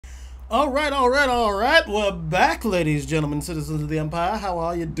All right. We're back, ladies, gentlemen, citizens of the Empire. How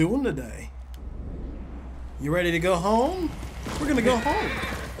are you doing today? You ready to go home? We're gonna go home.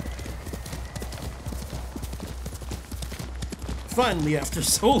 Finally, after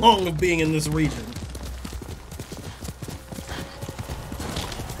so long of being in this region.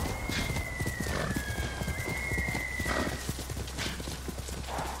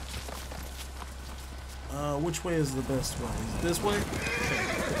 Which way is the best way? Is it this way?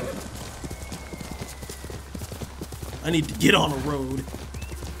 Okay. I need to get on a road.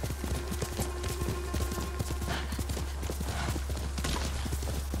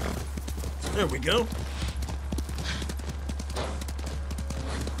 There we go.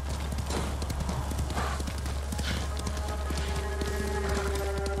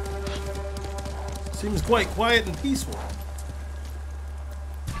 Seems quite quiet and peaceful.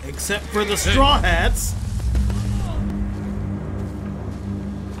 Except for the straw hats.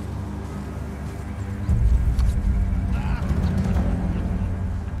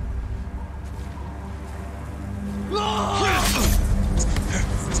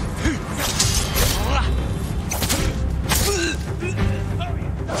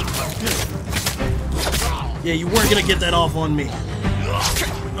 Yeah, you weren't gonna get that off on me.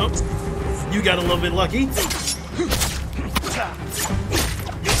 Oh, you got a little bit lucky.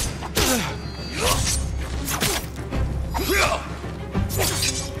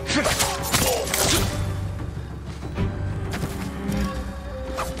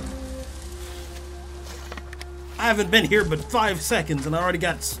 I haven't been here but 5 seconds and I already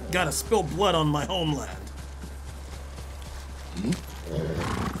got to spill blood on my homeland.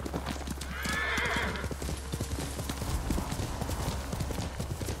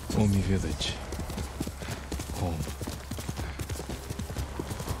 Omi Village. Home.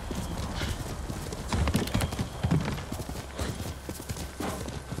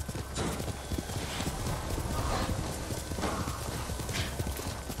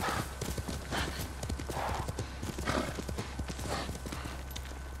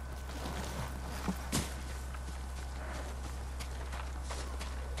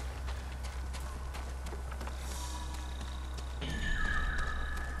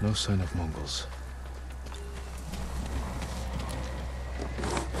 No sign of Mongols.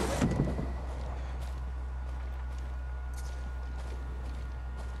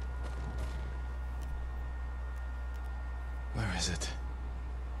 Where is it?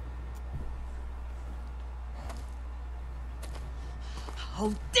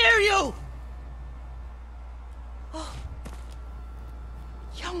 How dare you! Oh,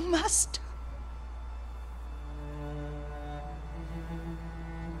 young master.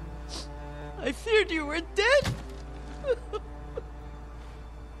 I feared you were dead.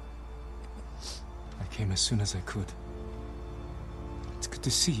 I came as soon as I could. It's good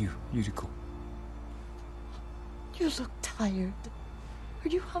to see you, Yuriko. You look tired. Are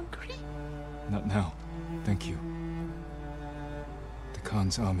you hungry? Not now. Thank you. The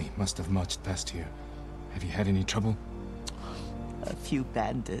Khan's army must have marched past here. Have you had any trouble? A few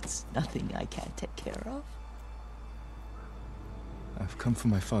bandits. Nothing I can't take care of. I've come for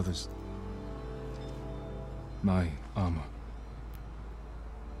my father's... my armor.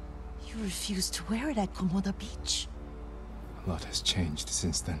 You refused to wear it at Komoda Beach. A lot has changed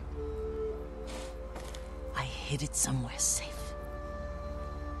since then. I hid it somewhere safe.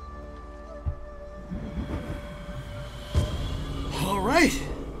 All right.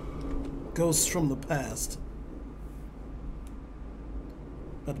 Ghosts from the past.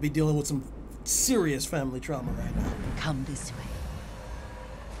 About to be dealing with some serious family trauma right now. Come this way.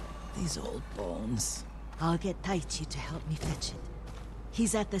 These old bones. I'll get Taichi to help me fetch it.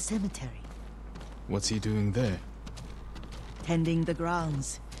 He's at the cemetery. What's he doing there? Tending the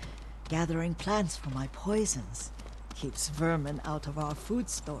grounds. Gathering plants for my poisons. Keeps vermin out of our food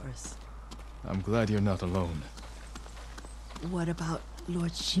stores. I'm glad you're not alone. What about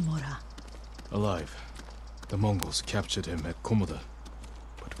Lord Shimura? Alive. The Mongols captured him at Komoda,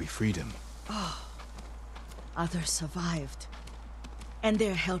 but we freed him. Oh. Others survived. And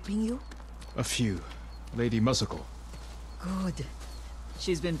they're helping you? A few. Lady Masako. Good.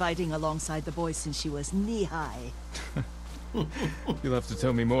 She's been fighting alongside the boys since she was knee-high. You'll have to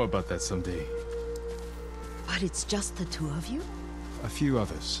tell me more about that someday. But it's just the two of you? A few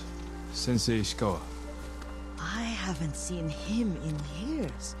others. Sensei Ishikawa. I haven't seen him in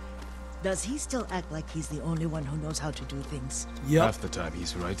years. Does he still act like he's the only one who knows how to do things? Yep. Half the time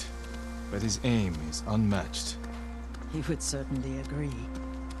he's right. But his aim is unmatched. He would certainly agree.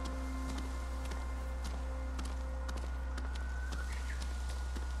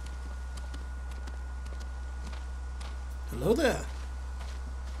 Hello there.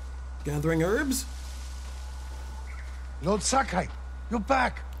 Gathering herbs? Lord Sakai, you're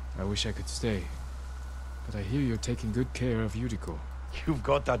back. I wish I could stay, but I hear you're taking good care of Yuriko. You've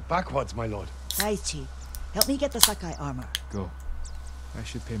got that backwards, my lord. Daichi, help me get the Sakai armor. Go. I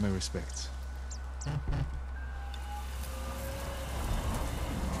should pay my respects. Alright,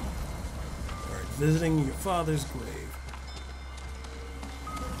 visiting your father's grave.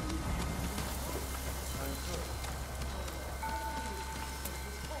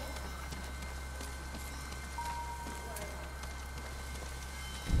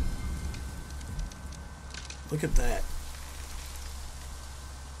 Look at that.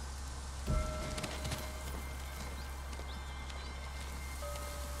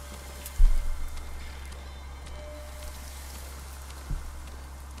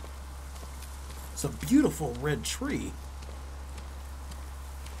 It's a beautiful red tree.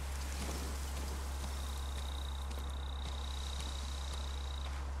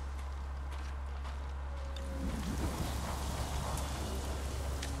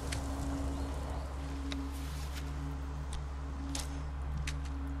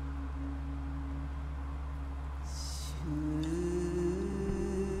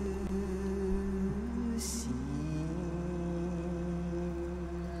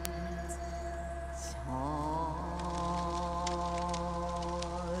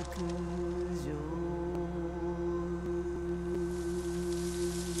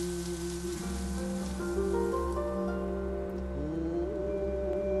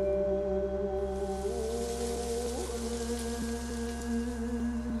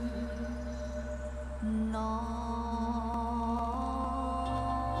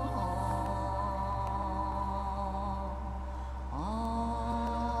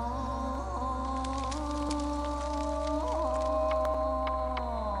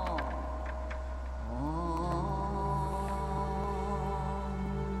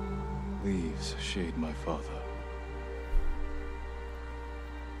 Leaves shade my father.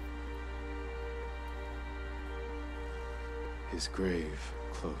 His grave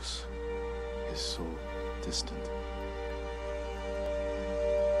close, his soul distant.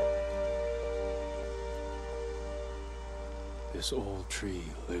 This old tree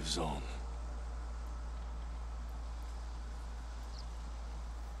lives on.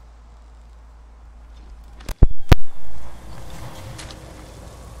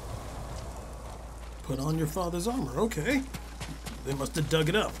 Put on your father's armor, okay. They must have dug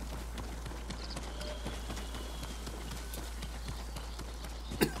it up.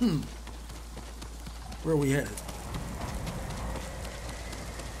 Where are we headed?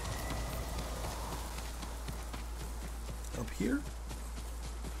 Up here?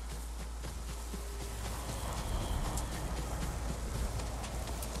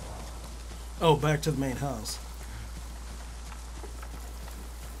 Oh, back to the main house.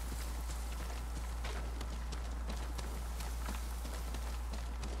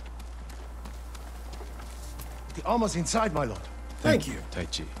 The armor's inside, my lord. Thank you.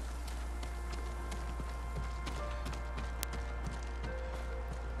 Taichi.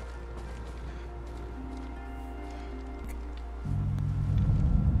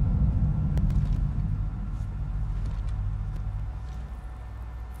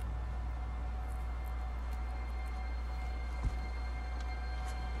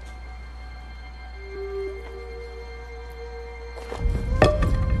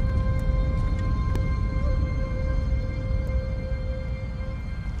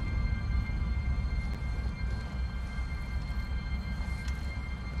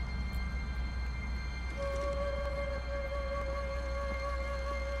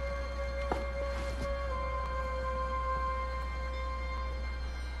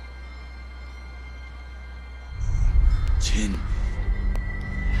 Jin,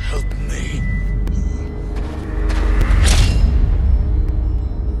 help me.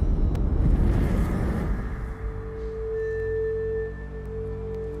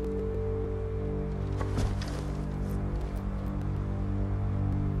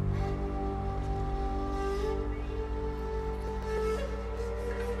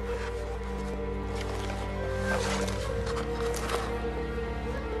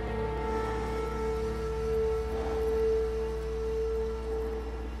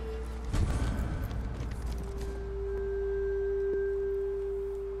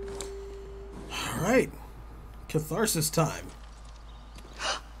 Alright. Catharsis time.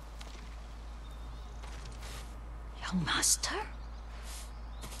 Young master?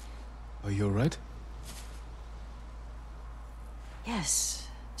 Are you alright? Yes,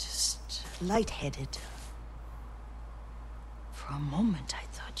 just lightheaded. For a moment I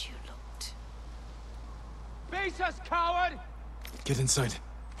thought you looked... Face us, coward! Get inside.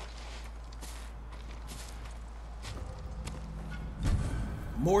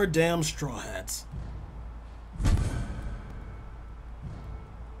 More damn straw hats.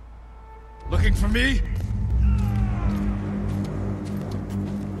 Looking for me?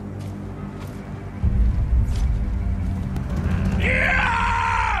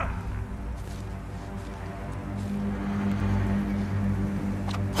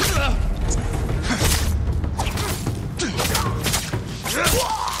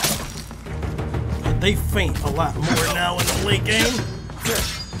 They faint a lot more now in the late game.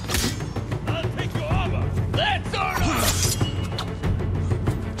 I'll take your armor. Let's order.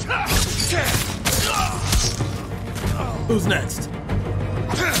 Who's next?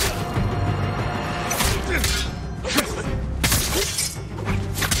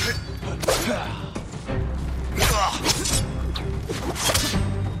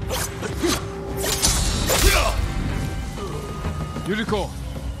 Yuriko!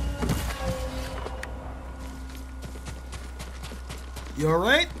 You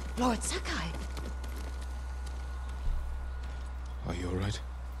alright? Lord Sakai, Are you alright?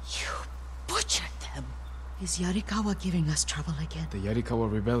 you butchered them. Is Yarikawa giving us trouble again? The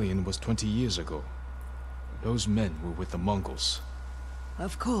Yarikawa rebellion was 20 years ago. Those men were with the Mongols.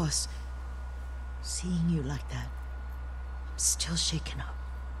 Of course. Seeing you like that, I'm still shaken up.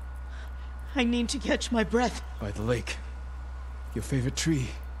 I need to catch my breath. By the lake. Your favorite tree.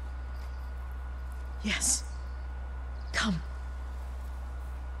 Yes. Come.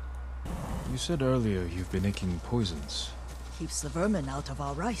 You said earlier you've been making poisons. Keeps the vermin out of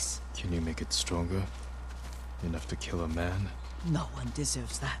our rice. Can you make it stronger? Enough to kill a man? No one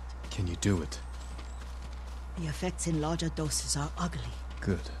deserves that. Can you do it? The effects in larger doses are ugly.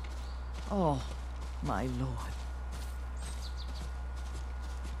 Good. Oh, my lord.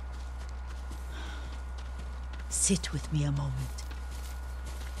 Sit with me a moment.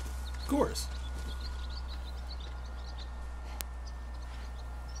 Of course.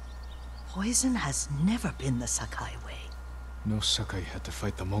 Poison has never been the Sakai way. No Sakai had to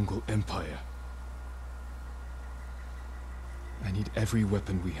fight the Mongol Empire. I need every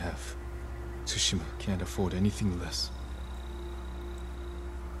weapon we have. Tsushima can't afford anything less.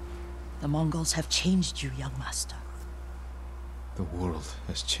 The Mongols have changed you, young master. The world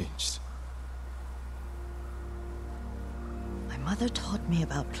has changed. My mother taught me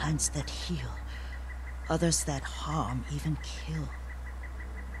about plants that heal, others that harm, even kill.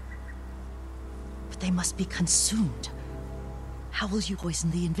 But they must be consumed. How will you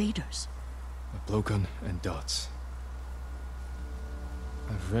poison the invaders? A blowgun and darts.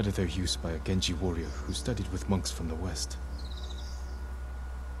 I've read of their use by a Genji warrior who studied with monks from the west.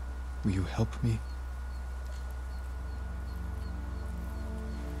 Will you help me?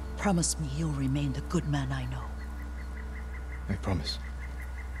 Promise me you'll remain the good man I know. I promise.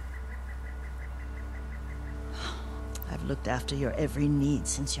 I've looked after your every need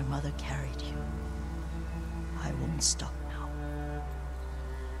since your mother carried you. I won't stop now.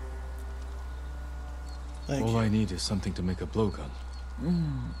 Thank Oh, All you. I need is something to make a blowgun.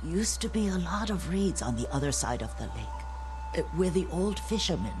 Used to be a lot of reeds on the other side of the lake, where the old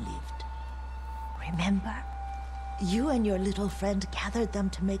fishermen lived. Remember? You and your little friend gathered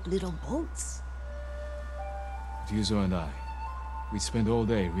them to make little boats. Ryuzo and I, we'd spend all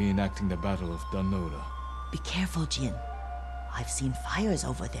day reenacting the Battle of Dannoura. Be careful, Jin. I've seen fires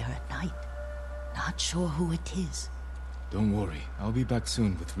over there at night. Not sure who it is. Don't worry, I'll be back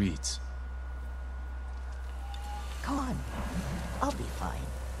soon with reeds. Come on. I'll be fine.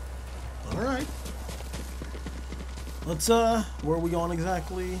 Alright. Let's, where are we going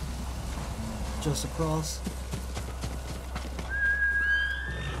exactly? Just across.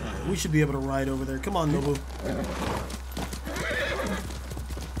 Alright, we should be able to ride over there. Come on, Nobu.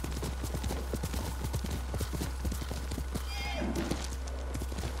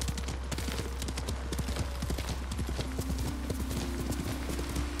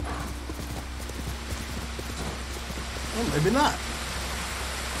 Well, maybe not.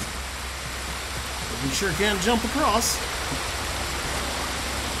 But we sure can jump across.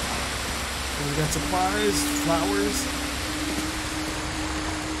 We got supplies, flowers.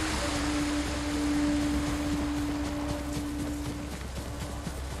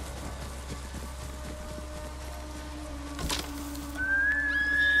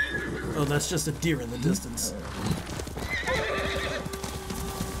 Oh, that's just a deer in the distance.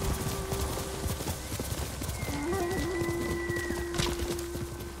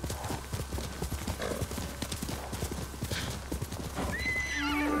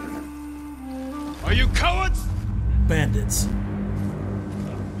 Are you cowards? Bandits.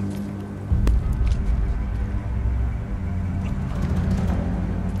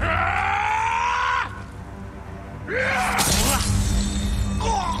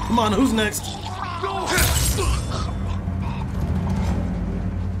 Come on, who's next? All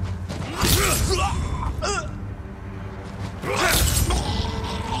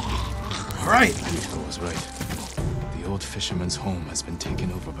right. Yuriko was right. The old fisherman's home has been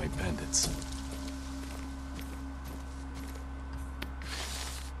taken over by bandits.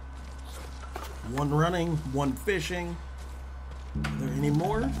 One running, one fishing. Are there any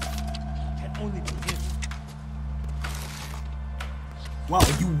more? Can only begin. Wow,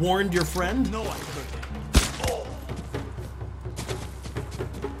 you warned your friend? No one heard it.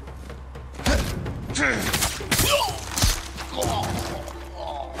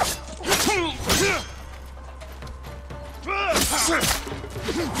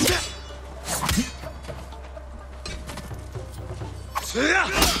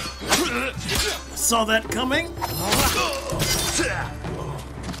 Saw that coming?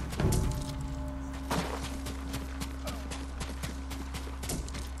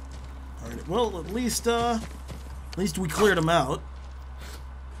 Alright, well, at least we cleared them out.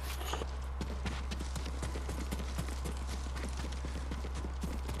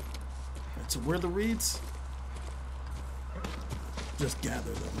 Alright, so where are the reeds? Just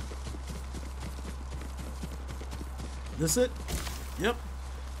gather them. This it? Yep.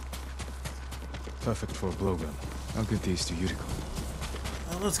 Perfect for a blowgun. I'll give these to Yuriko.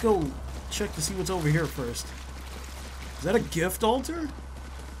 Let's go check to see what's over here first. Is that a gift altar?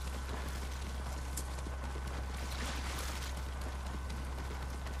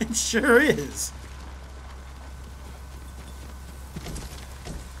 It sure is.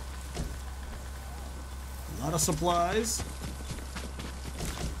 A lot of supplies.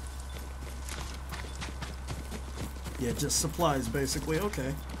 Yeah, just supplies basically.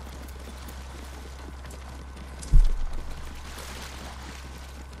 Okay.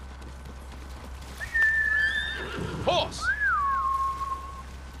 Horse!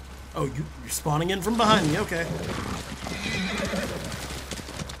 Oh, you're spawning in from behind me. Okay.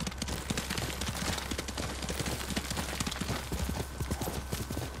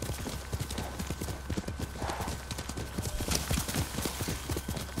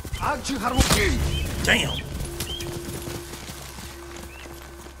 Damn.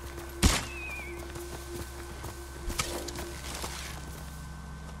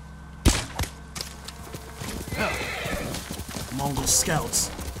 Mongol scouts.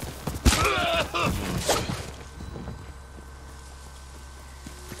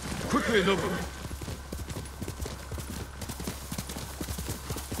 Quickly, Nobu!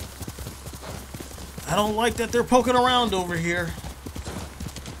 I don't like that they're poking around over here.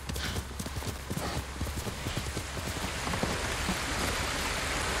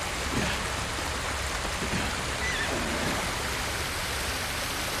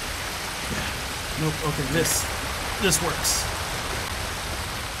 Nope, okay, this works.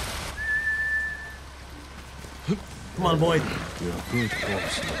 Come on, boy. You're a good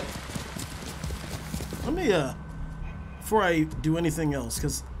horse. Let me, before I do anything else,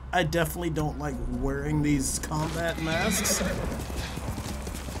 because I definitely don't like wearing these combat masks.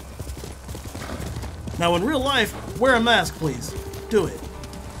 Now, in real life, wear a mask, please. Do it.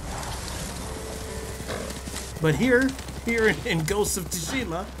 But here in Ghost of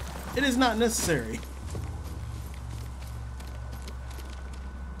Tsushima, it is not necessary.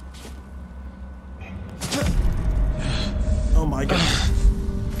 Oh my god.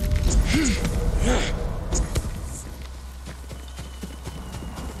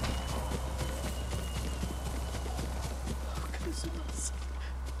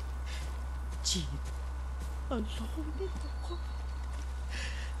 Jin, alone in the world.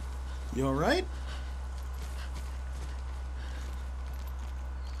 You alright?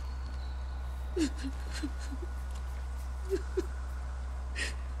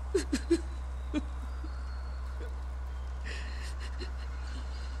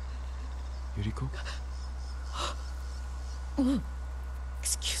 Yuriko?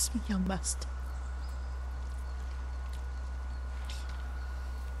 Excuse me, young master.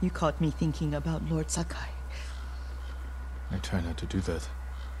 You caught me thinking about Lord Sakai. I try not to do that.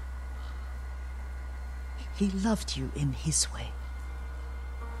 He loved you in his way.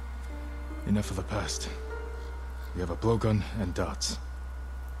 Enough of the past. We have a blowgun and darts.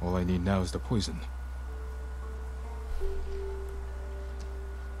 All I need now is the poison.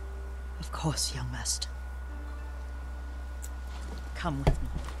 Of course, young master. Come with me.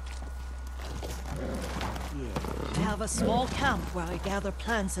 I have a small camp where I gather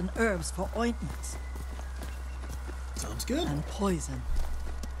plants and herbs for ointments Sounds good. and poison.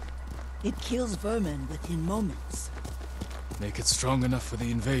 It kills vermin within moments. Make it strong enough for the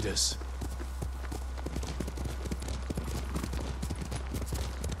invaders.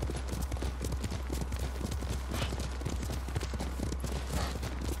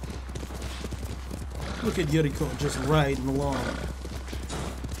 Look at Yuriko just riding along.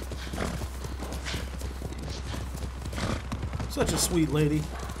 Such a sweet lady.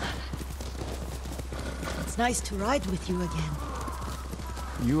 It's nice to ride with you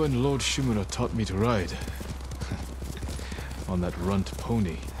again. You and Lord Shimura taught me to ride. On that runt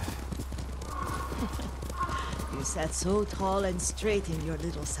pony. You sat so tall and straight in your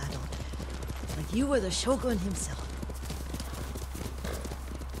little saddle, like you were the shogun himself.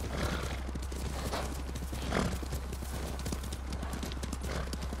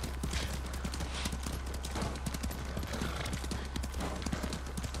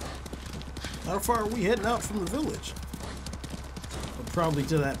 How far are we heading out from the village? Well, probably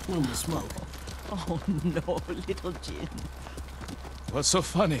to that plume of smoke. Oh no, little Jin. What's so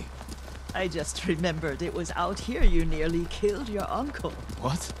funny? I just remembered it was out here you nearly killed your uncle.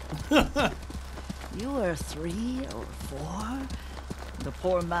 What? You were 3 or 4. The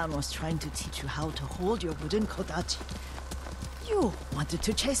poor man was trying to teach you how to hold your wooden kodachi. You wanted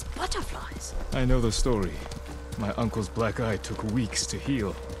to chase butterflies. I know the story. My uncle's black eye took weeks to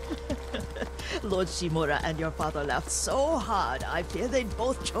heal. Lord Shimura and your father laughed so hard, I fear they'd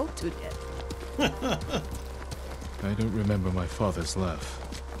both choke to death. I don't remember my father's laugh.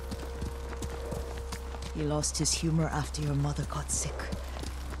 He lost his humor after your mother got sick.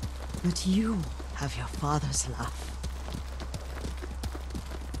 But you have your father's laugh.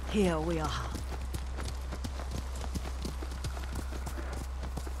 Here we are.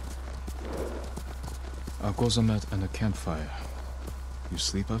 A gozamat and a campfire. You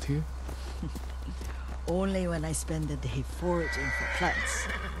sleep out here? Only when I spend the day foraging for plants.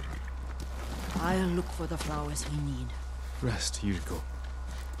 I'll look for the flowers we need. Rest, Yuriko.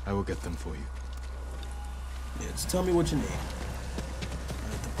 I will get them for you. Yeah, just tell me what you need.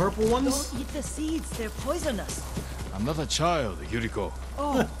 The purple ones? Don't eat the seeds, they're poisonous. I'm not a child, Yuriko.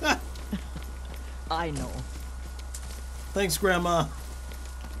 Oh. I know. Thanks, Grandma.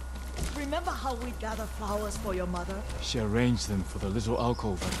 Remember how we gathered flowers for your mother? She arranged them for the little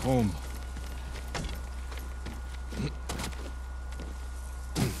alcove at home.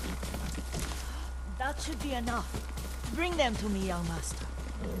 That should be enough. Bring them to me, young master.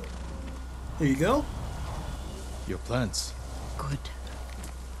 Here you go. Your plants. Good.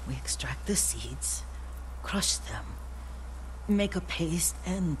 We extract the seeds, crush them, make a paste,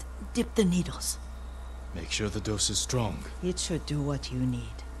 and dip the needles. Make sure the dose is strong. It should do what you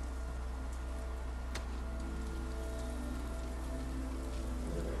need.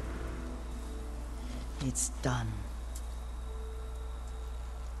 It's done.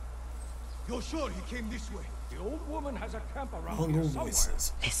 You're sure he came this way? The old woman has a camp around Hunger here somewhere.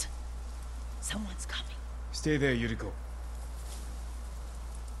 voices. Listen. Someone's coming. Stay there, Yuriko.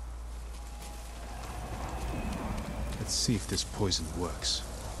 Let's see if this poison works.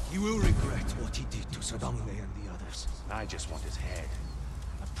 He will regret what he did to Sadame and the others. I just want his head,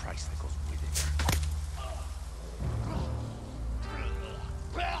 and the price that goes with it.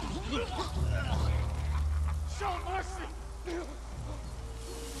 Show mercy!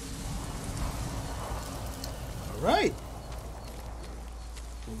 All right.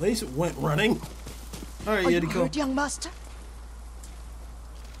 Well, they went running. All right, Are you Yuriko. hurt, young master?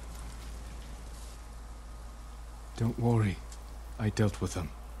 Don't worry. I dealt with them.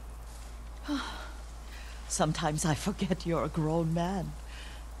 Sometimes I forget you're a grown man.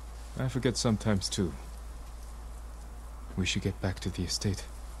 I forget sometimes too. We should get back to the estate.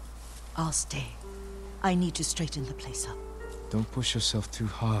 I'll stay. I need to straighten the place up. Don't push yourself too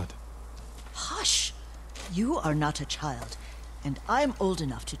hard. Hush! You are not a child, and I'm old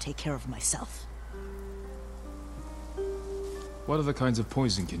enough to take care of myself. What other kinds of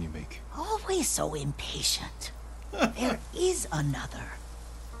poison can you make? Always so impatient. There is another.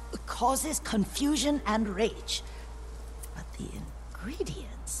 It causes confusion and rage. But the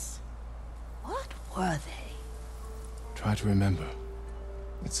ingredients... what were they? Try to remember.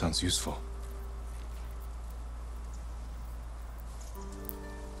 It sounds useful.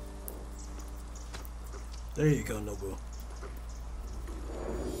 There you go, Nobu.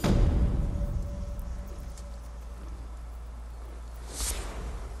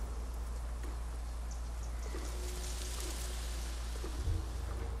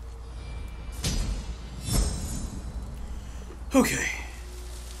 Okay.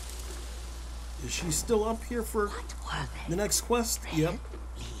 Is she still up here for What were they? the next quest? Red Yep.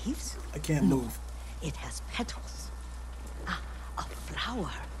 leaves? I can't move. It has petals. A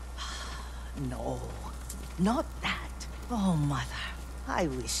flower. No, not that. Oh, mother. I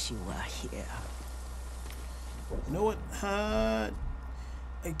wish you were here. You know what? I'm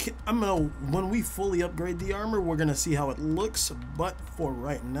gonna, when we fully upgrade the armor, we're gonna see how it looks. But for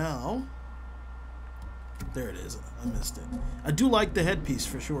right now, There it is. I missed it. I do like the headpiece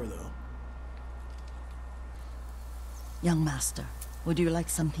for sure, though. Young master, would you like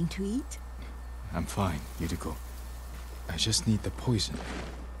something to eat? I'm fine, Yuriko. I just need the poison.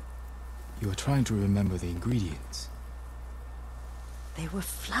 You were trying to remember the ingredients. They were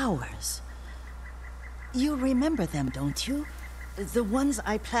flowers. You remember them, don't you? The ones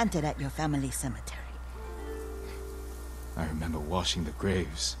I planted at your family cemetery. I remember washing the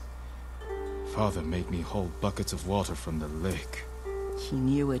graves. Father made me hold buckets of water from the lake. He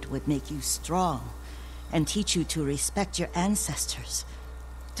knew it would make you strong and teach you to respect your ancestors.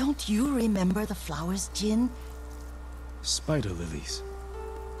 Don't you remember the flowers, Jin? Spider lilies.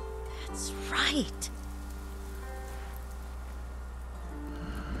 That's right.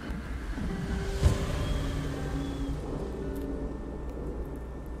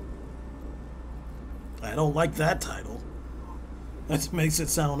 I don't like that title. That makes it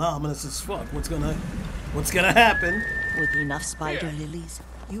sound ominous as fuck. What's gonna happen? With enough spider lilies,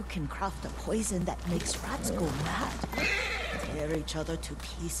 you can craft a poison that makes rats go mad. Tear each other to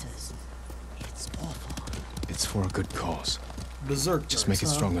pieces. It's awful. It's for a good cause. Berserk. Just make it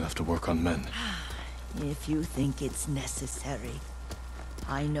strong enough to work on men. If you think it's necessary,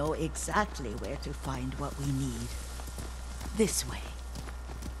 I know exactly where to find what we need. This way.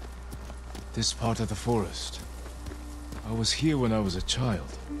 This part of the forest. I was here when I was a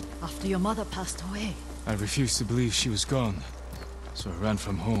child. After your mother passed away. I refused to believe she was gone. So I ran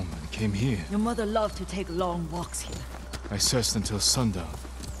from home and came here. Your mother loved to take long walks here. I searched until sundown.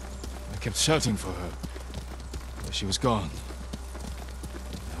 I kept shouting for her. But she was gone.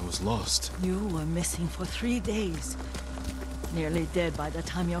 I was lost. You were missing for 3 days. Nearly dead by the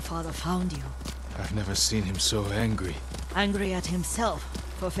time your father found you. I've never seen him so angry. Angry at himself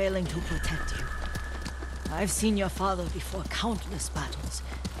for failing to protect you. I've seen your father before countless battles,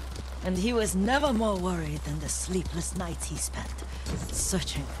 and he was never more worried than the sleepless nights he spent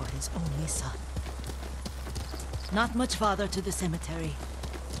searching for his only son. Not much farther to the cemetery.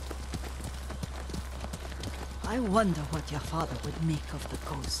 I wonder what your father would make of the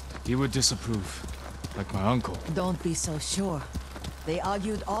ghost. He would disapprove, like my uncle. Don't be so sure. They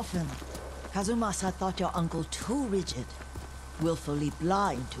argued often. Kazumasa thought your uncle too rigid, willfully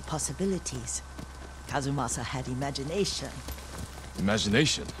blind to possibilities. Kazumasa had imagination.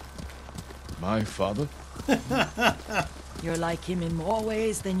 Imagination? My father? You're like him in more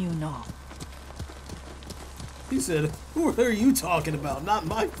ways than you know. He said, "Who are you talking about? Not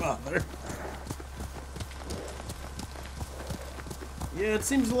my father." Yeah, it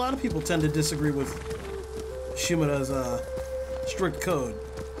seems a lot of people tend to disagree with Shimura's strict code.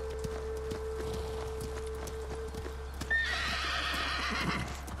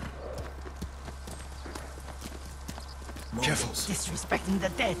 Careful. Disrespecting the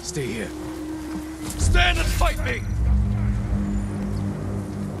dead. Stay here. Stand and fight me!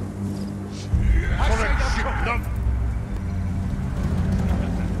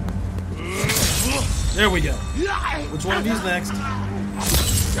 There we go. Which one of these next?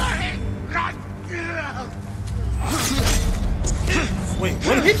 Wait,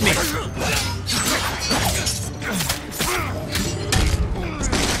 what hit me?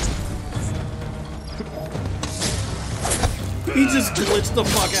 He just glitched the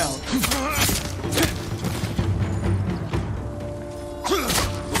fuck out.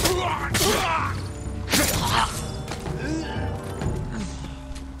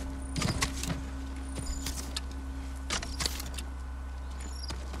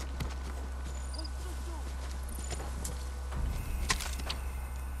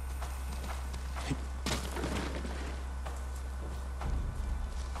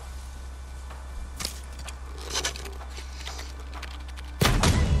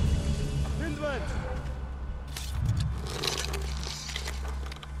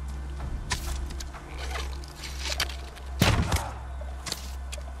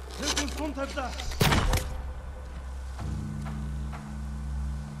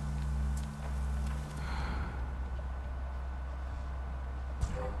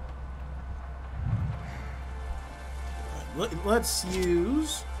 Let's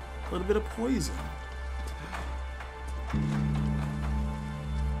use a little bit of poison.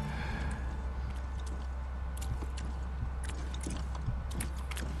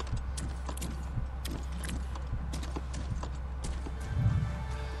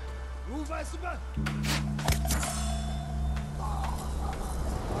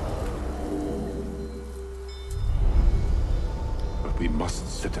 But we must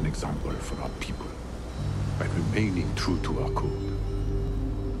set an example for our people by remaining true to our code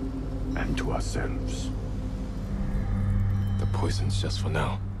and to ourselves. The poison's just for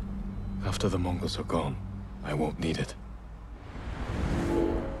now. After the Mongols are gone, I won't need it.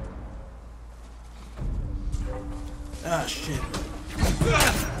 Ah, shit.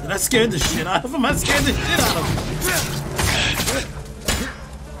 Did I scare the shit out of him? I scared the shit out of him.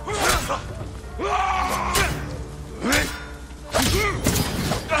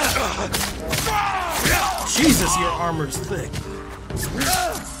 Jesus, your armor's thick.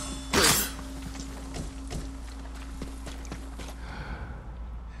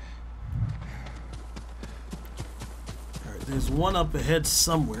 Alright, there's one up ahead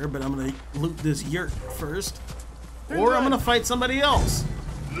somewhere, but I'm gonna loot this yurt first. Or I'm gonna fight somebody else.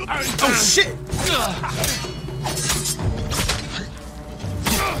 Oh shit!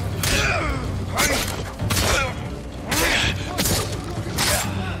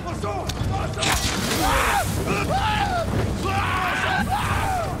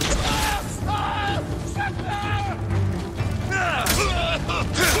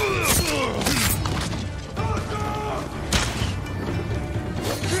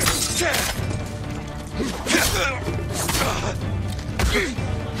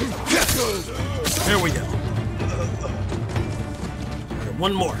 There we go. Right,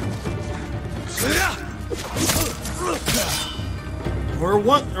 one more. Or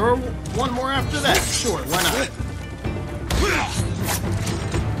one more after that. Sure, why not?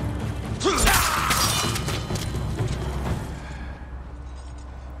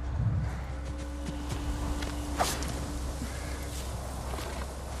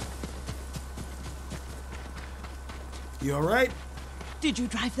 You all right? Did you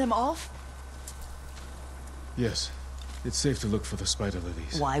drive them off? Yes. It's safe to look for the spider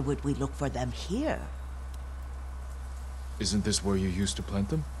lilies. Why would we look for them here? Isn't this where you used to plant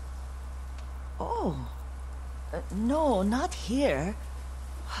them? Oh. No, not here.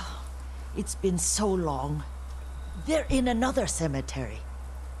 It's been so long. They're in another cemetery.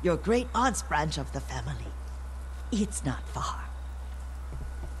 Your great aunt's branch of the family. It's not far.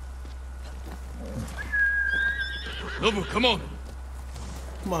 Nobu, come on!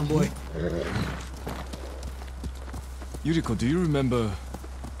 Come on, boy. Yuriko, do you remember...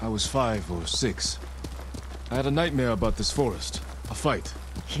 I was 5 or 6. I had a nightmare about this forest. A fight.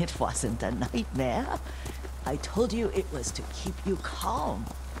 It wasn't a nightmare. I told you it was to keep you calm.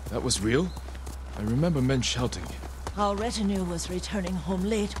 That was real? I remember men shouting. Our retinue was returning home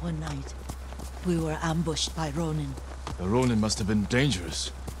late one night. We were ambushed by Ronin. The Ronin must have been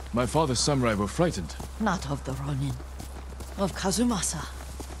dangerous. My father's samurai were frightened. Not of the Ronin. Of Kazumasa.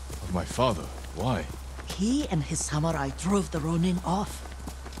 Of my father? Why? He and his samurai drove the Ronin off.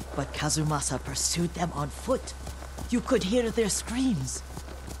 But Kazumasa pursued them on foot. You could hear their screams.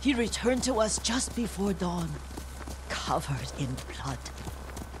 He returned to us just before dawn, covered in blood.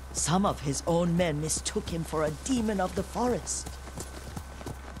 Some of his own men mistook him for a demon of the forest.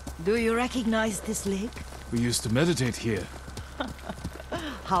 Do you recognize this lake? We used to meditate here.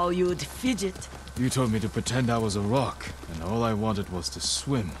 How you'd fidget. You told me to pretend I was a rock, and all I wanted was to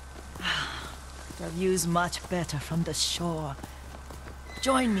swim. The view's much better from the shore.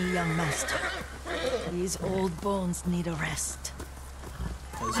 Join me, young master. These old bones need a rest.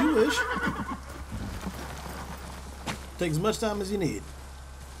 As you wish. Take as much time as you need.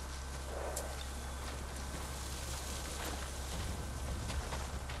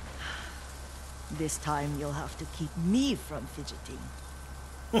 This time you'll have to keep me from fidgeting.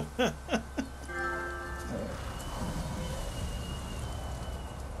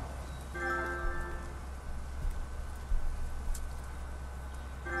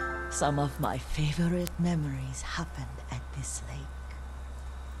 Some of my favorite memories happened at this lake.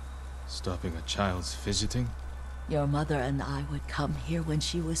 Stopping a child's fidgeting? Your mother and I would come here when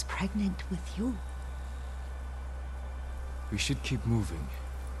she was pregnant with you. We should keep moving.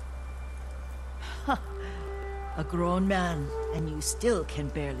 A grown man, and you still can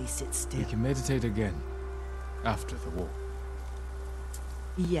barely sit still. We can meditate again. After the war.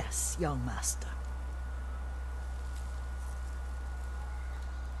 Yes, young master.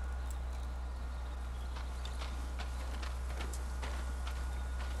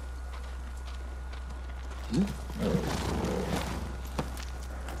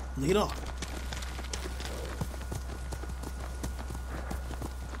 Lead on.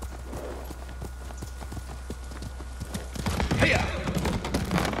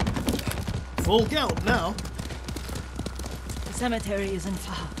 Full gallop now. The cemetery isn't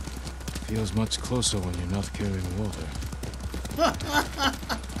far. Feels much closer when you're not carrying water.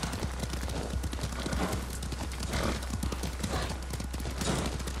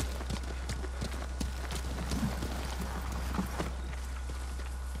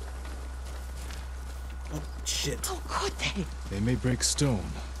 Oh, shit. How could they? They may break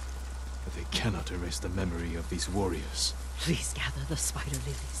stone, but they cannot erase the memory of these warriors. Please gather the spider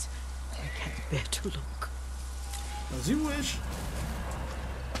lilies. I can't bear to look. As you wish.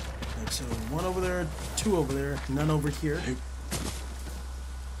 Right, so one over there, two over there, none over here.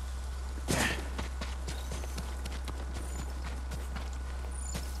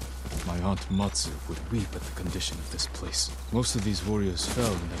 My aunt Matsu would weep at the condition of this place. Most of these warriors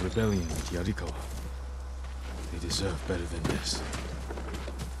fell in the rebellion at Yarikawa. They deserve better than this.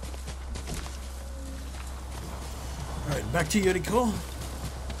 Alright, back to Yariko.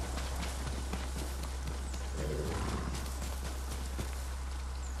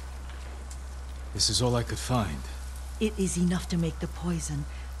 This is all I could find. It is enough to make the poison,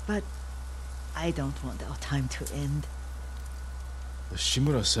 but I don't want our time to end. The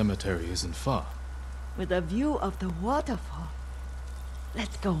Shimura Cemetery isn't far. With a view of the waterfall.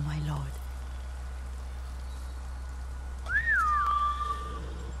 Let's go, my lord.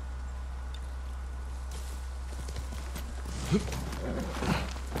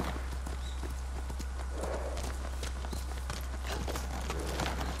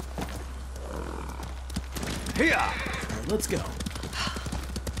 Here! Right, let's go.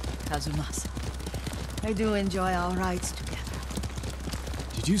 Kazumasa, I do enjoy our rides together.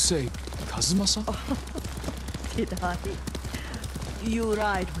 Did you say Kazumasa? Did I? You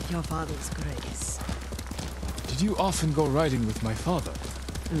ride with your father's grace. Did you often go riding with my father?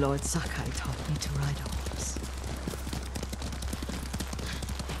 Lord Sakai taught me to ride a horse.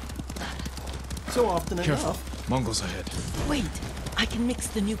 So often Careful. enough. Mongols ahead. Wait, I can mix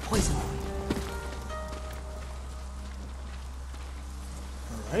the new poison for you.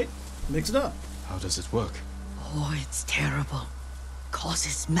 Alright, mix it up. How does it work? Oh, it's terrible.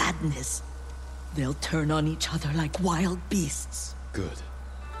 Causes madness. They'll turn on each other like wild beasts. Good.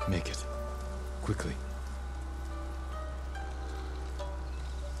 Make it. Quickly.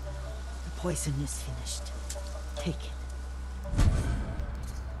 The poison is finished. Take it.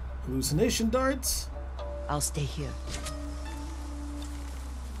 Hallucination darts. I'll stay here.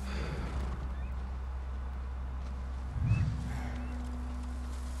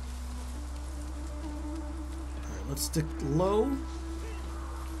 Alright, let's stick low.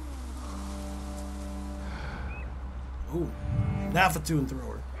 Ooh, Nafatoon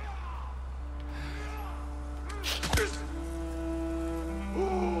thrower.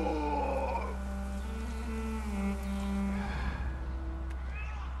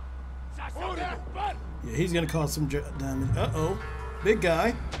 Yeah, he's gonna cause some damage. Uh-oh. Big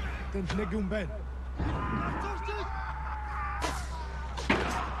guy.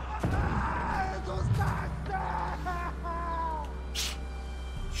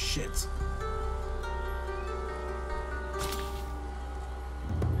 Shit.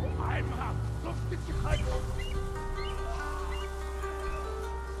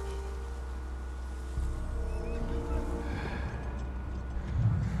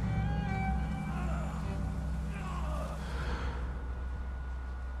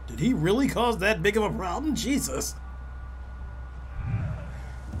 Did he really cause that big of a problem? Jesus.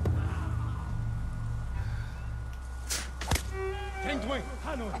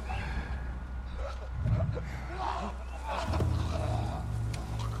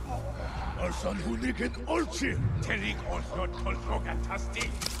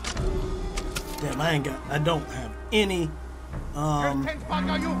 Damn, I don't have any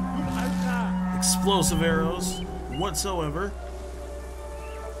explosive arrows whatsoever.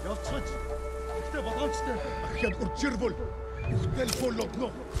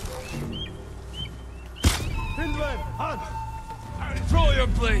 Throw your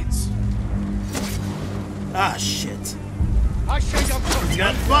blades! Ah, shit. He's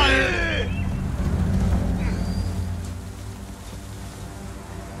got fired!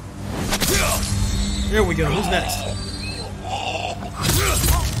 There we go. Who's next?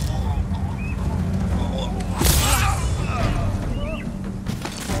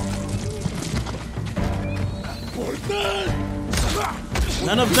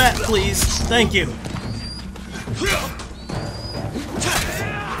 None of that, please. Thank you.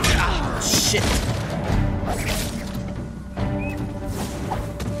 Shit.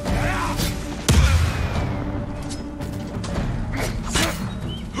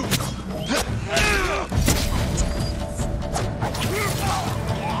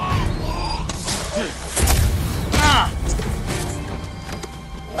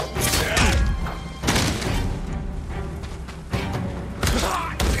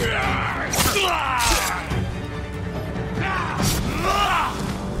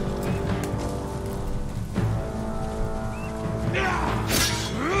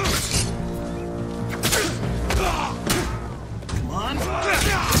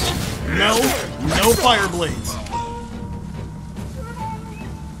 fire blades.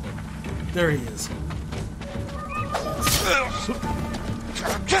 There he is.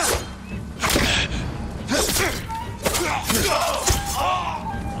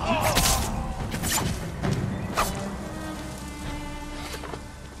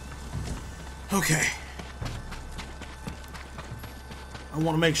 Okay. I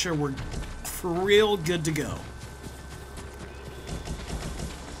want to make sure we're for real good to go.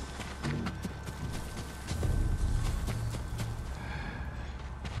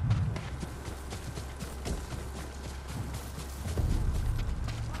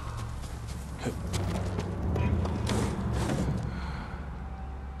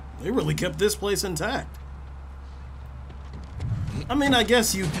 They really kept this place intact. I mean, I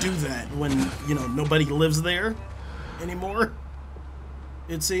guess you do that when, you know, nobody lives there anymore,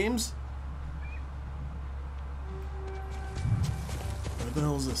 it seems. What the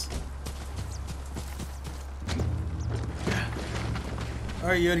hell is this?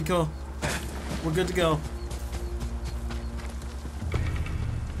 Alright, Yoriko. We're good to go.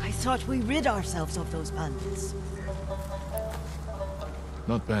 I thought we rid ourselves of those bandits.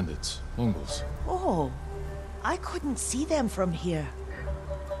 Not bandits, Mongols. Oh, I couldn't see them from here.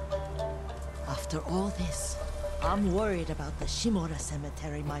 After all this, I'm worried about the Shimura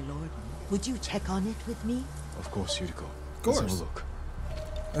cemetery, my lord. Would you check on it with me? Of course, Yuriko. Of course. Let's have a look.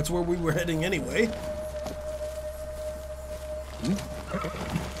 That's where we were heading anyway.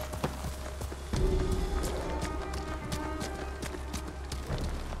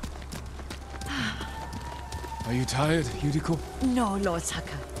 Are you tired, Yuriko? No, Lord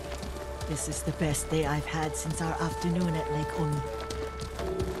Saka. This is the best day I've had since our afternoon at Lake Omi.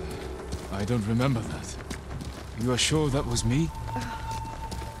 I don't remember that. You are sure that was me?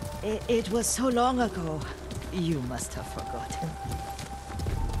 It was so long ago. You must have forgotten.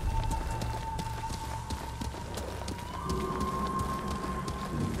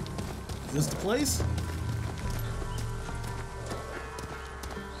 Is this the place?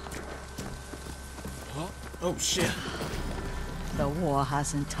 Oh shit. The war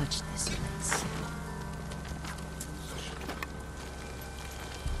hasn't touched this place.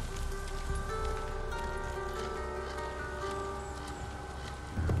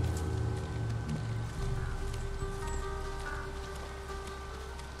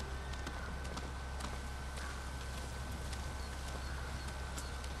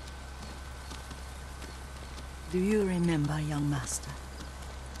 Do you remember, young master?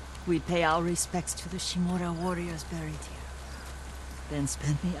 We'd pay our respects to the Shimura warriors buried here. Then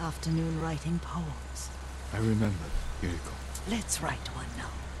spend the afternoon writing poems. I remember, Yuriko. Let's write one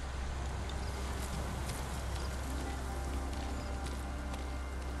now.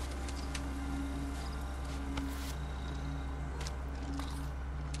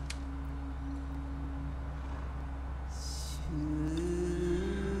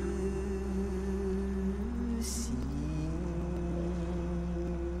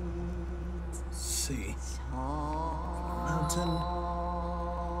 See. Mountain.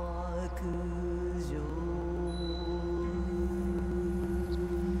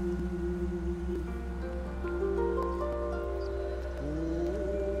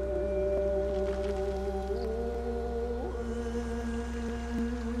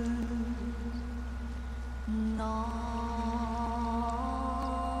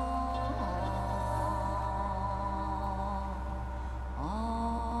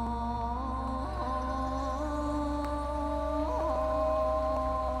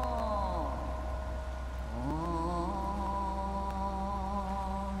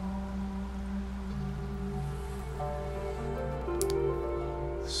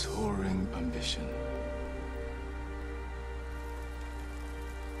 Soaring ambition.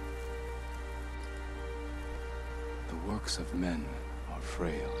 The works of men are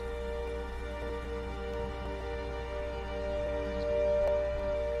frail.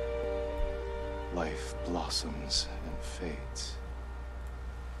 Life blossoms and fades.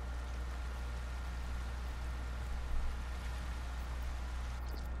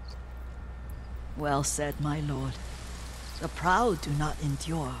 Well said, my lord. The proud do not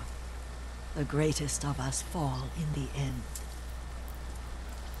endure. The greatest of us fall in the end.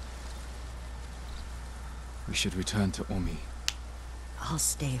 We should return to Omi. I'll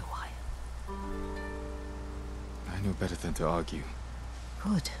stay a while. I know better than to argue.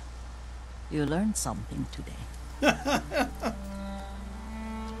 Good. You learned something today.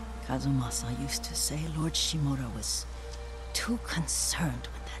 Kazumasa used to say Lord Shimura was too concerned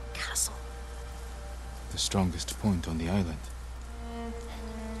with that castle. The strongest point on the island.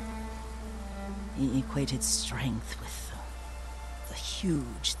 He equated strength with the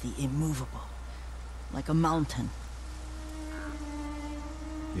huge, the immovable. like a mountain.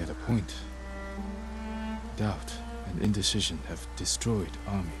 Yet a point. Doubt and indecision have destroyed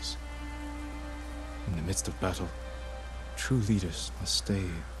armies. In the midst of battle, true leaders must stay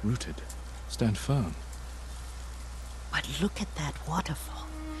rooted, stand firm. But look at that waterfall.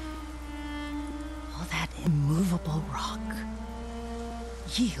 All that immovable rock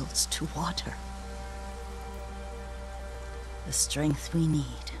yields to water. The strength we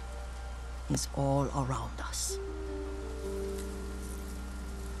need is all around us.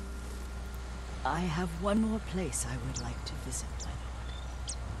 I have one more place I would like to visit, my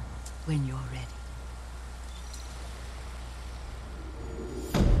lord. When you're ready.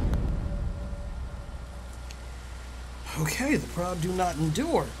 Okay, the proud do not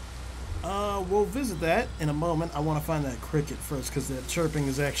endure. We'll visit that in a moment. I want to find that cricket first, because that chirping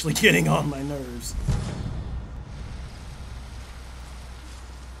is actually getting on my nerves.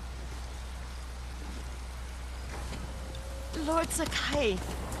 Lord Sakai.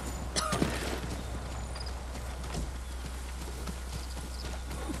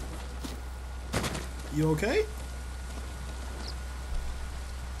 You okay?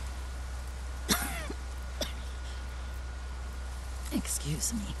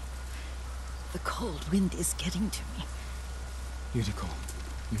 Excuse me. The cold wind is getting to me. Yuriko,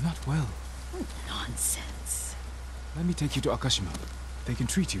 you're not well. Nonsense. Let me take you to Akashima. They can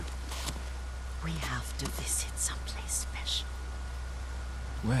treat you. We have to visit someplace special.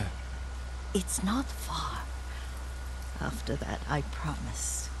 Where? It's not far. After that, I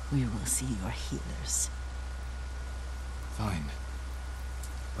promise, we will see your healers. Fine.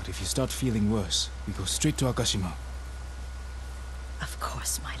 But if you start feeling worse, we go straight to Akashima. Of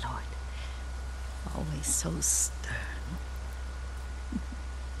course, my lord. Always so stern.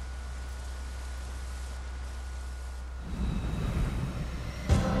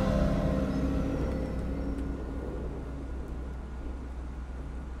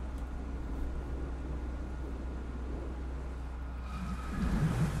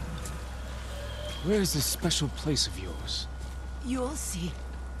 Where is this special place of yours? You'll see.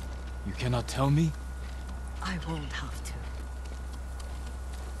 You cannot tell me? I won't have to.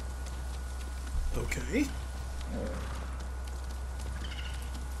 Okay.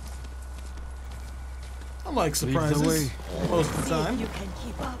 I like surprises Lead the way. most of the See if time. you can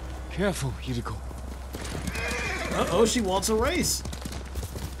keep up. Careful, Yuriko. Uh-oh, she wants a race.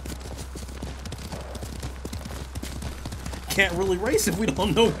 Can't really race if we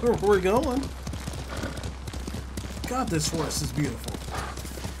don't know where we're going. God, this horse is beautiful.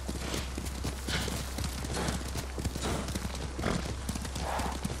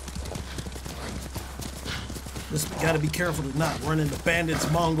 Just gotta be careful to not run into bandits,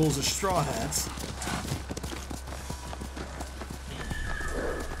 Mongols, or straw hats.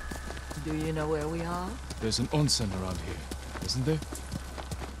 Do you know where we are? There's an onsen around here, isn't there?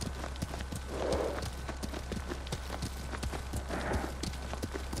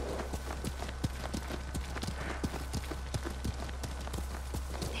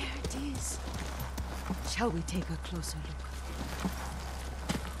 There it is. Shall we take a closer look?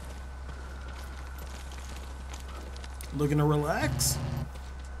 Looking to relax?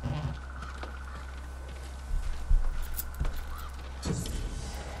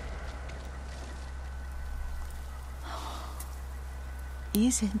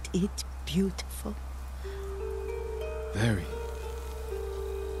 Isn't it beautiful? Very.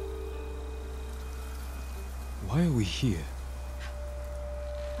 Why are we here?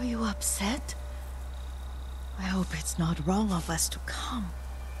 Are you upset? I hope it's not wrong of us to come.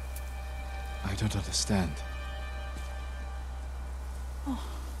 I don't understand.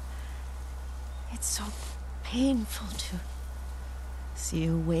 It's so painful to see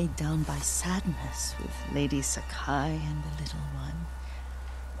you weighed down by sadness with Lady Sakai and the little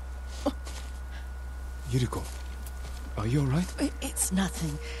one. Yuriko, are you alright? It's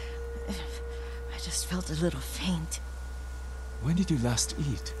nothing. I just felt a little faint. When did you last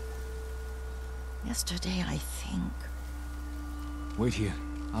eat? Yesterday, I think. Wait here.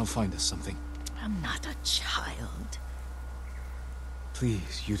 I'll find us something. I'm not a child.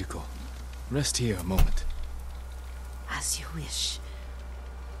 Please, Yuriko. Rest here a moment. As you wish,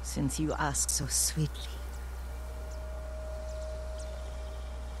 since you ask so sweetly.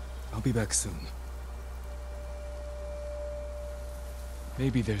 I'll be back soon.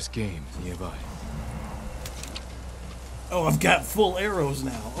 Maybe there's game nearby. Oh, I've got full arrows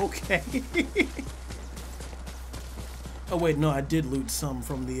now. Okay. Oh, wait, no, I did loot some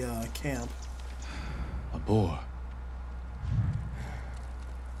from the camp. A boar.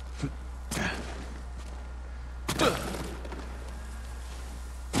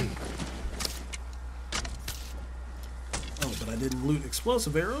 shoot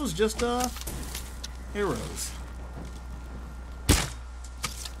explosive arrows, just arrows.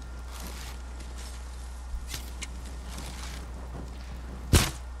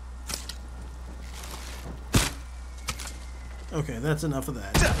 Okay, that's enough of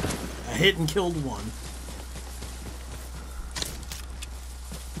that. I hit and killed one.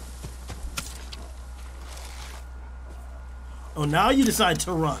 Oh, now you decide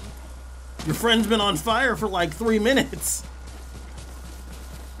to run. Your friend's been on fire for like 3 minutes.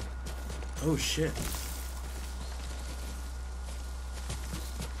 Oh, shit.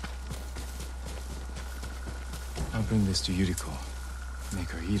 I'll bring this to Yuriko. Make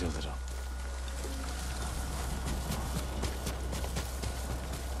her eat a little.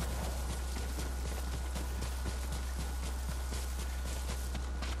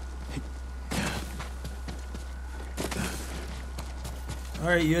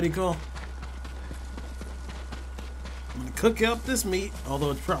 Alright, Yuriko. I'm gonna cook up this meat,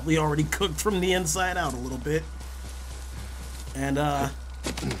 although it's probably already cooked from the inside out a little bit. And,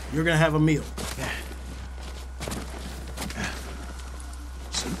 you're gonna have a meal.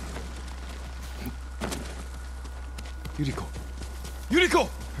 Yuriko! Yuriko!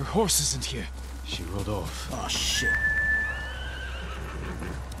 Her horse isn't here. She rode off. Oh, shit.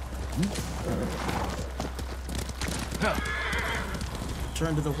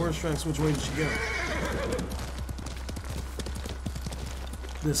 Turn to the horse tracks. Which way did she go?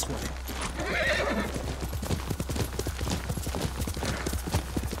 This way.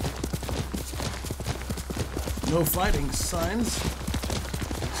 No fighting signs.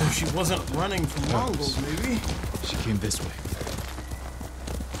 So she wasn't running from Mongols, maybe? She came this way.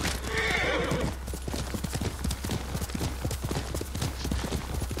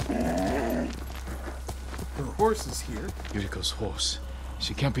 Her horse is here. Yuriko's horse.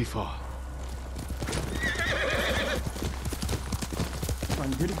 She can't be far.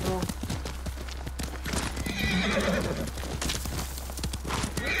 Find Yuriko.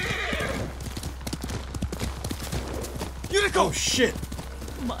 Yuriko! Oh, shit.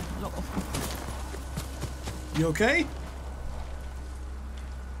 My lord. You okay?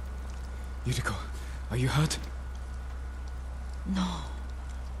 Yuriko, are you hurt? No.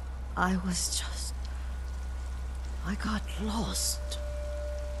 I was just... I got lost.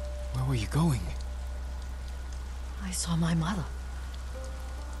 Where were you going? I saw my mother.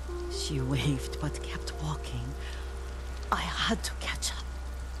 She waved but kept walking. I had to catch up.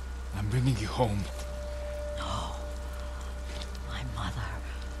 I'm bringing you home. No. My mother.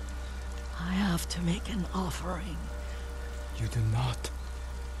 I have to make an offering. You do not.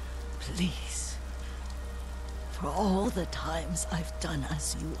 Please. For all the times I've done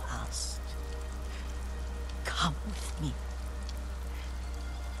as you asked. Come with me.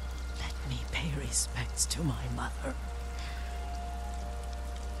 Let me pay respects to my mother.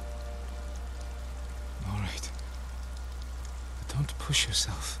 All right. But don't push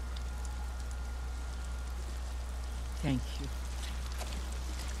yourself. Thank you.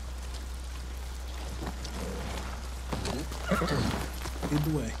 Lead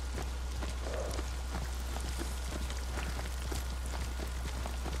the way.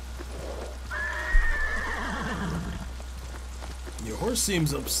 Your horse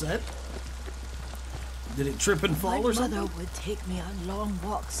seems upset. Did it trip and fall or something? My mother would take me on long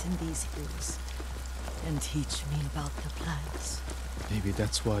walks in these hills and teach me about the plants. Maybe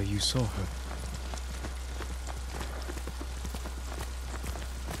that's why you saw her.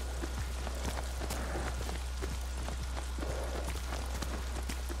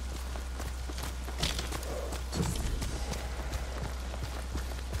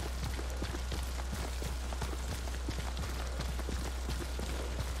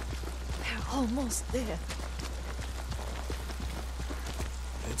 Almost there.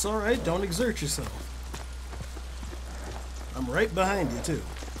 It's all right. Don't exert yourself. I'm right behind you, too.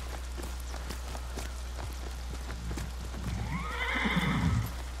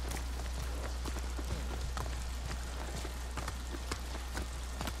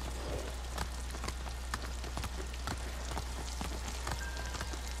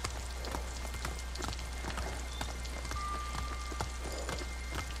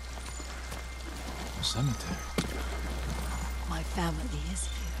 Cemetery. My family is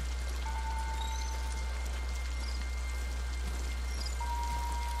here.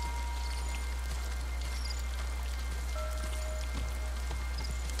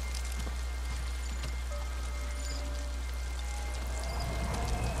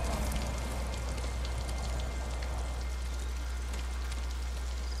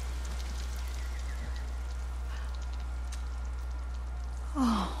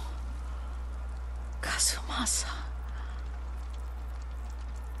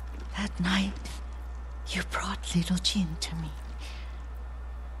 That night, you brought little Jin to me.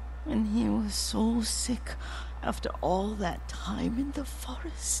 And he was so sick after all that time in the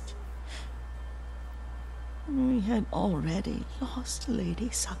forest. We had already lost Lady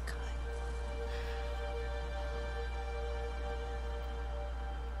Sakai.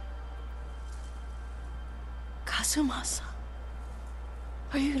 Kazumasa,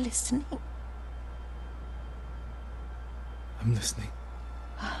 are you listening? I'm listening.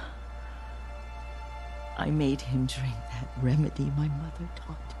 I made him drink that remedy my mother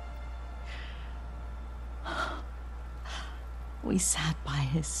taught me. We sat by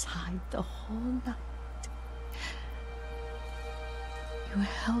his side the whole night. You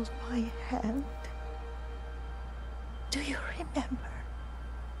held my hand. Do you remember?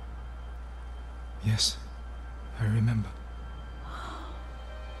 Yes, I remember.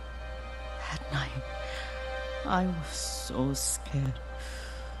 That night, I was so scared.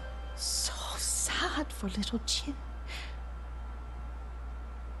 So sad for little Jin.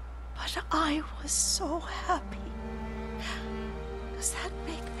 But I was so happy. Does that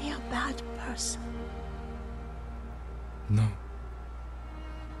make me a bad person? No.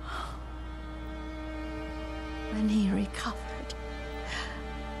 When he recovered,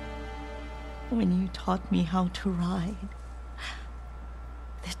 when you taught me how to ride,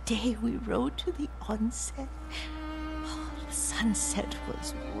 the day we rode to the onsen, the sunset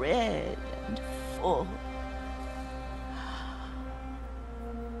was red and full.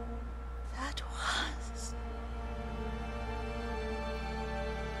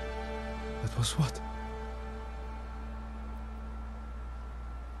 That was what?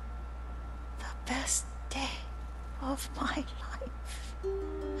 The best day of my life.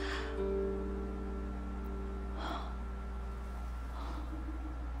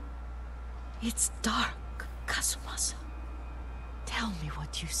 It's dark, Kazumasa. Tell me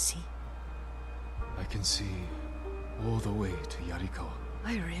what you see. I can see all the way to Yarikawa.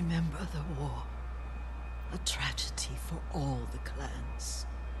 I remember the war. A tragedy for all the clans.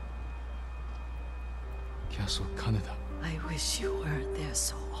 Castle Kaneda. I wish you weren't there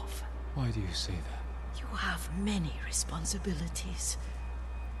so often. Why do you say that? You have many responsibilities.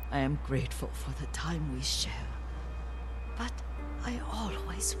 I am grateful for the time we share. But I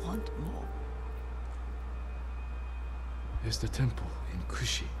always want more. There's the temple in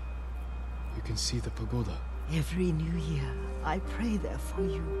Kushi. You can see the pagoda. Every new year, I pray there for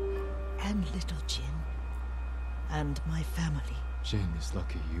you and little Jin and my family. Jin is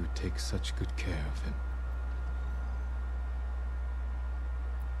lucky you take such good care of him.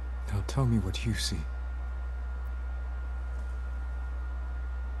 Now tell me what you see.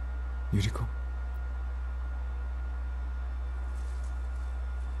 Yuriko?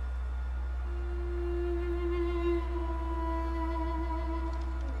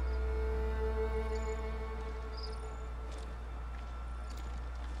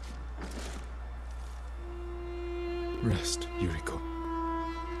 Rest, Yuriko.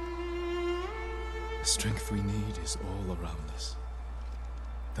 The strength we need is all around us.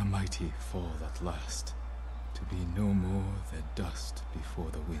 The mighty fall at last, to be no more than dust before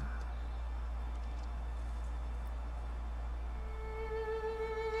the wind.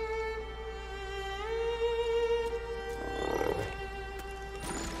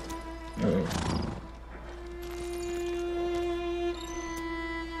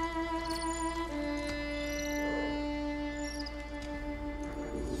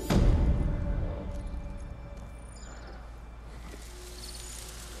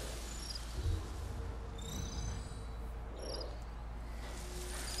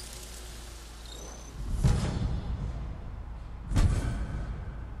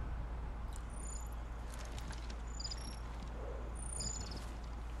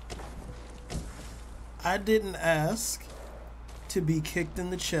 I didn't ask to be kicked in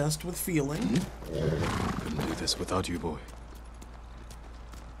the chest with feeling. Couldn't do this without you, boy.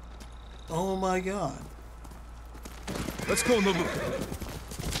 Oh my god. Let's go, Nobu.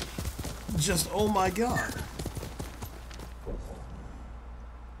 Just oh my god.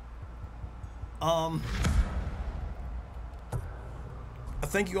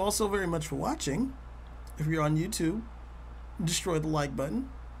 Thank you all so very much for watching. If you're on YouTube, destroy the like button,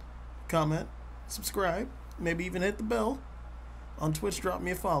 comment, subscribe, maybe even hit the bell. On Twitch, drop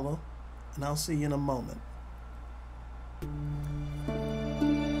me a follow, and I'll see you in a moment.